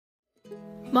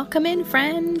Welcome in,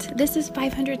 friend. This is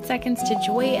 500 Seconds to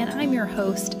Joy, and I'm your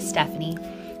host, Stephanie.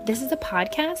 This is a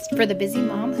podcast for the busy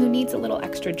mom who needs a little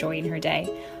extra joy in her day.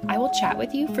 I will chat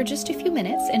with you for just a few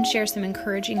minutes and share some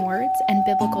encouraging words and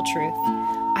biblical truth.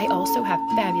 I also have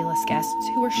fabulous guests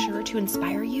who are sure to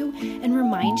inspire you and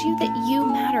remind you that you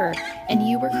matter and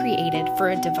you were created for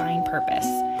a divine purpose.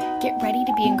 Get ready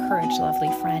to be encouraged,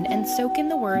 lovely friend, and soak in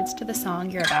the words to the song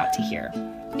you're about to hear.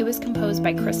 It was composed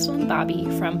by Crystal and Bobby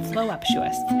from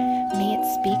Flowuptuous. May it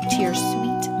speak to your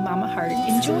sweet mama heart.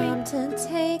 Enjoy. It's time to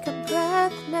take a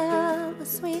breath now, a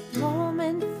sweet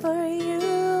moment for you.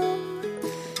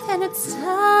 And it's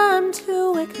time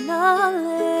to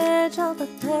acknowledge all the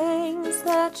things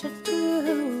that you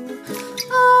do.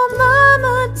 Oh,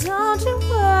 mama, don't you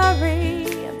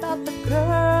worry about the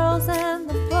girls and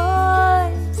the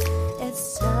boys.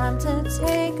 It's time to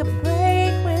take a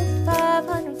break with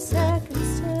 500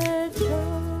 seconds to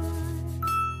joy.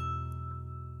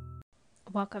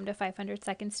 Welcome to 500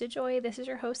 Seconds to Joy. This is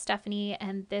your host, Stephanie,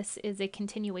 and this is a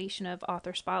continuation of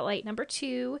Author Spotlight number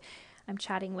 2. I'm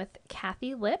chatting with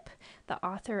Kathi Lipp, the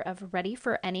author of Ready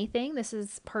for Anything. This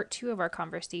is part 2 of our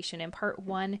conversation. In part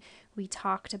 1, we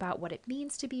talked about what it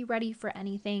means to be ready for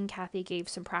anything. Kathi gave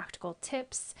some practical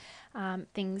tips,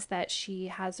 things that she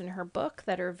has in her book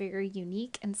that are very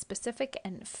unique and specific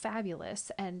and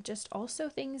fabulous, and just also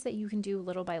things that you can do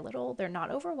little by little. They're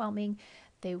not overwhelming.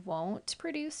 They won't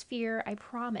produce fear, I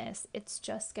promise. It's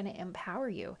just going to empower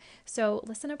you. So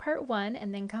listen to part 1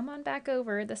 and then come on back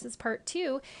over. This is part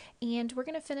 2. And we're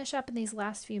going to finish up in these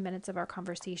last few minutes of our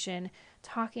conversation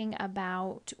talking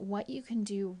about what you can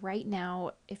do right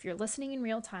now if you're listening in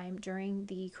real time during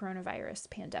the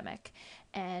coronavirus pandemic.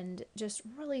 And just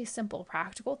really simple,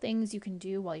 practical things you can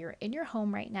do while you're in your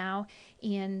home right now.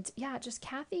 And yeah, just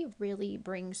Kathi really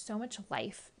brings so much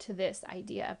life to this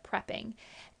idea of prepping.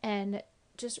 And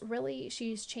just really,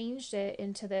 she's changed it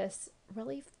into this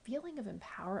really feeling of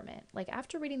empowerment. Like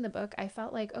after reading the book, I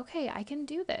felt like, okay, I can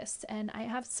do this. And I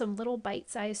have some little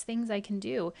bite-sized things I can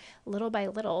do little by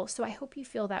little. So I hope you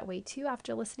feel that way too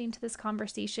after listening to this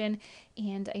conversation.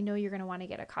 And I know you're going to want to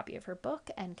get a copy of her book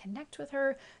and connect with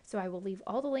her. So I will leave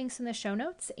all the links in the show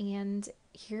notes. And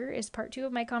here is part 2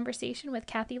 of my conversation with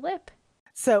Kathi Lipp.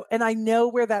 So, and I know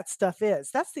where that stuff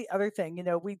is. That's the other thing. You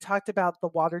know, we talked about the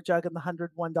water jug and the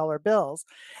 $101 bills,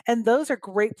 and those are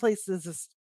great places to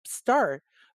start.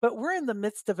 But we're in the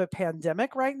midst of a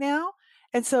pandemic right now.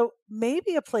 And so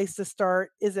maybe a place to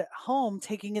start is at home,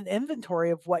 taking an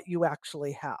inventory of what you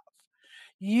actually have,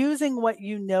 using what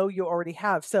you know you already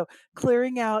have. So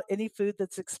clearing out any food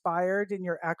that's expired and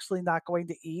you're actually not going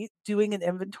to eat, doing an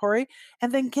inventory,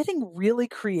 and then getting really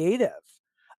creative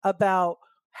about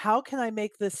how can I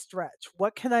make this stretch?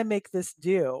 What can I make this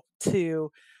do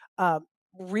to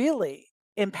really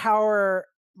empower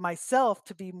myself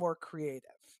to be more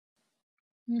creative?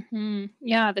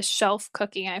 Yeah, the shelf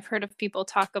cooking. I've heard of people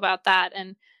talk about that.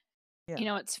 And, Yeah. you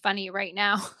know, it's funny right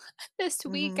now. This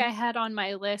week Mhm. I had on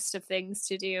my list of things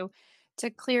to do to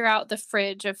clear out the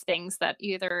fridge of things that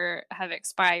either have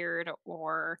expired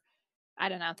or, I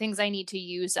don't know, things I need to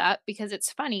use up, because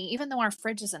it's funny, even though our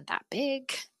fridge isn't that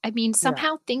big, I mean, Yeah.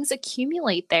 somehow things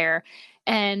accumulate there.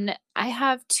 And I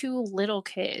have 2 little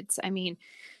kids. I mean,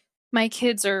 my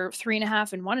kids are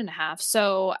 3.5 and 1.5.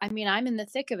 So, I mean, I'm in the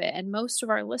thick of it, and most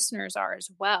of our listeners are as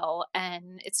well.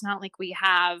 And it's not like we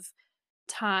have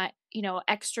time,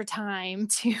 extra time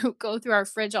to go through our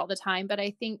fridge all the time. But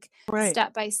I think Right.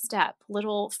 step by step,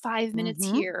 little 5 minutes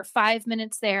Mhm. here, 5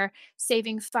 minutes there,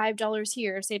 saving $5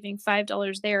 here, saving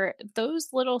 $5 there,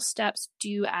 those little steps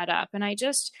do add up. And I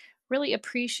just really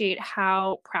appreciate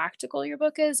how practical your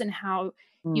book is and how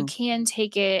you Mm. can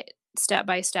take it step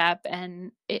by step.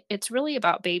 And it's really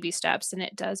about baby steps, and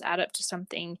it does add up to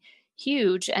something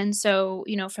huge. And so,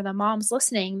 for the moms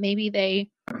listening, maybe they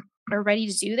are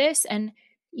ready to do this and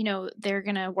they're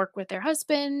going to work with their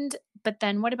husband, but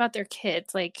then what about their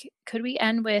kids? Like, could we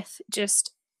end with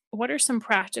just what are some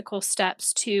practical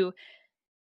steps to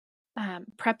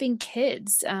prepping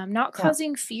kids, not Yeah.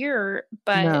 causing fear,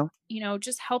 but No.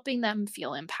 just helping them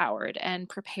feel empowered and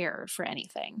prepared for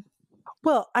anything.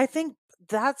 Well, I think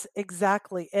that's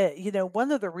exactly it. You know,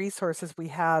 one of the resources we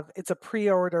have, it's a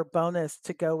pre-order bonus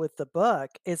to go with the book,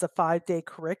 is a 5-day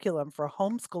curriculum for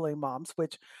homeschooling moms,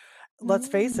 which, let's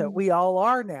face it, Mm, we all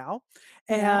are now.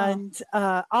 yeah, And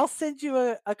I'll send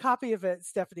you a copy of it,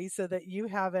 Stephanie, so that you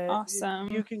have it. You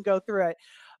awesome. can go through it.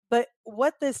 But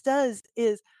what this does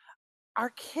is our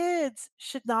kids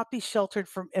should not be sheltered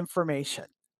from information.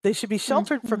 They should be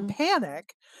sheltered from Hmm.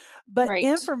 panic, but Right.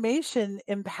 information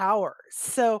empowers.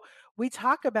 So we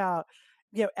talk about,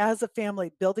 as a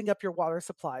family, building up your water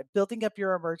supply, building up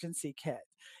your emergency kit,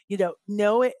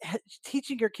 know it,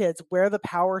 teaching your kids where the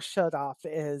power shut off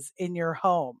is in your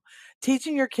home,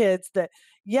 teaching your kids that,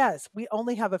 yes, we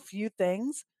only have a few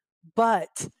things,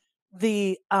 but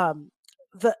the,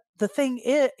 the thing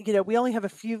is, we only have a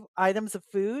few items of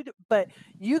food, but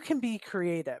you can be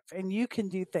creative and you can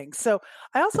do things. So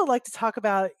I also like to talk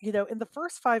about, in the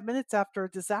first 5 minutes after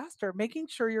a disaster, making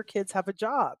sure your kids have a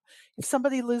job. If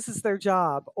somebody loses their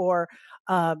job, or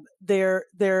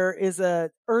there is a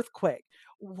earthquake,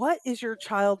 what is your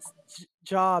child's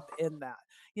job in that?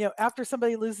 After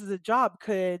somebody loses a job,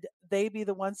 could they be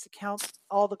the ones to count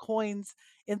all the coins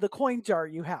in the coin jar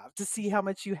you have to see how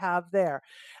much you have there?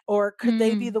 Or could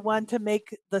they be Mm. the one to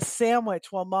make the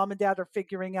sandwich while mom and dad are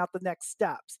figuring out the next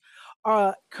steps?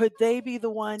 Could they be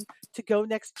the one to go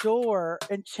next door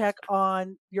and check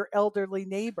on your elderly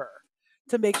neighbor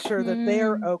to make sure that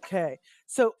they're Mm. okay?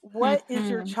 So what is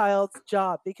your Mhm. child's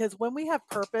job? Because when we have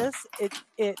purpose,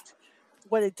 it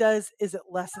what it does is it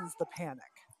lessens the panic.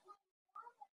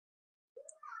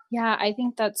 Yeah, I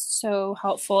think that's so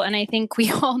helpful. And I think we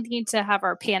all need to have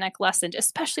our panic lessened,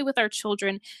 especially with our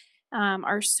children,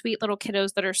 our sweet little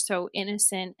kiddos that are so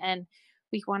innocent, and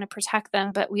we want to protect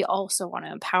them, but we also want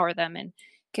to empower them and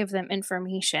give them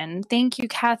information. Thank you,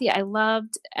 Kathi. I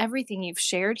loved everything you've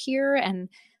shared here. And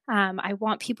I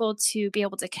want people to be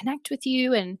able to connect with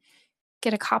you and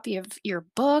get a copy of your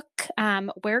book.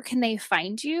 Where can they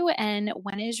find you? And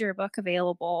when is your book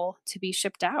available to be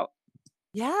shipped out?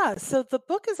 Yeah, so the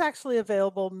book is actually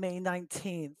available May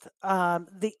 19th.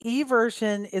 The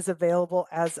e-version is available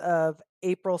as of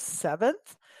April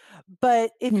 7th.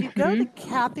 But if you go to Hmm.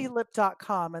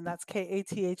 kathilipp.com, and that's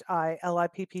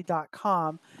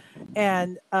KATHILIPP.com,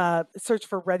 and search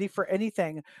for Ready for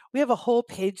Anything, we have a whole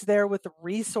page there with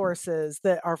resources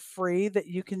that are free that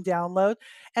you can download.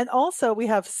 And also, we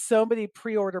have so many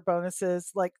pre order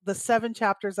bonuses, like the 7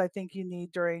 chapters I think you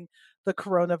need during the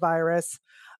coronavirus.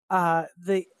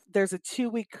 There's a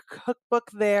 2-week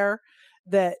cookbook there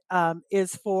that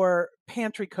is for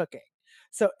pantry cooking.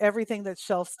 So everything that's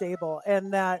shelf stable,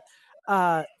 and that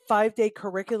 5-day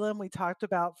curriculum we talked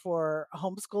about for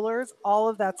homeschoolers, all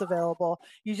of that's available.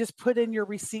 You just put in your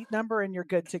receipt number and you're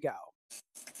good to go.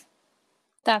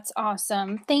 That's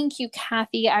awesome. Thank you,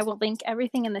 Kathi. I will link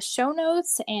everything in the show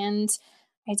notes, and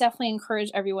I definitely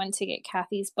encourage everyone to get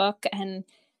Kathi's book. And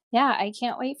yeah, I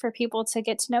can't wait for people to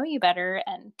get to know you better.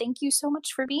 And thank you so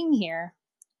much for being here.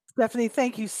 Stephanie,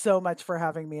 thank you so much for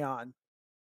having me on.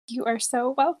 You are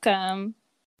so welcome.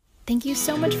 Thank you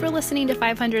so much for listening to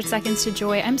 500 Seconds to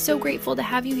Joy. I'm so grateful to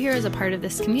have you here as a part of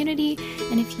this community.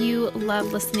 And if you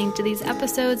love listening to these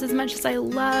episodes as much as I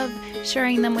love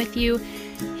sharing them with you,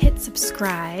 hit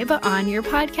subscribe on your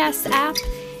podcast app.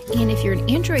 And if you're an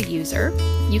Android user,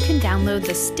 you can download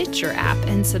the Stitcher app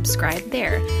and subscribe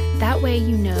there. That way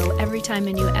you know every time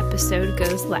a new episode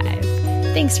goes live.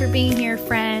 Thanks for being here,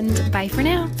 friend. Bye for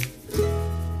now.